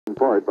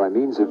part by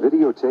means of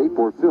videotape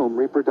or film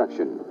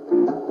reproduction.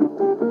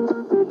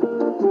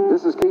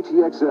 This is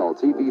Ktxl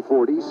TV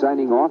 40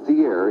 signing off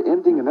the air,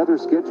 ending another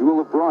schedule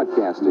of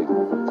broadcasting.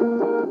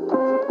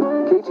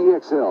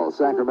 Ktxl,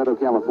 Sacramento,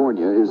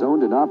 California, is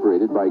owned and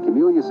operated by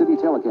Camellia City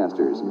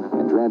Telecasters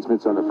and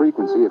transmits on a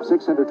frequency of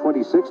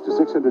 626 to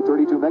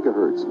 632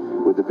 megahertz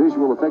with the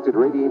visual affected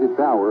radiated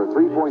power of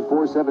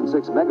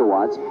 3.476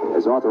 megawatts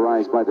as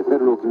authorized by the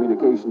Federal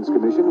Communications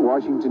Commission,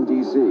 Washington,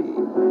 D.C.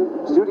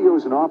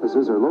 Studios and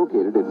offices are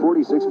located at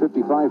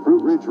 4655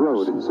 Fruit Ridge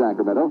Road in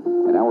Sacramento,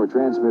 and our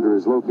transmitter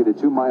is located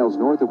 2 miles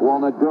north of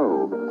Walnut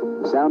Grove.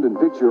 Sound and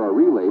picture are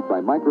relayed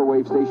by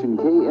microwave station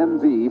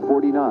KMV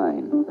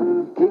 49.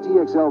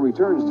 Ktxl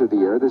returns to the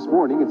air this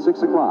morning at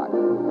 6 o'clock.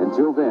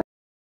 Until then,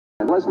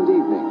 a pleasant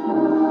evening.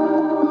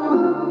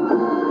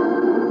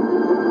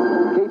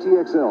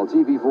 Ktxl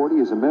TV 40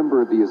 is a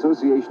member of the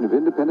Association of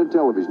Independent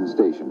Television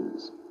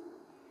Stations.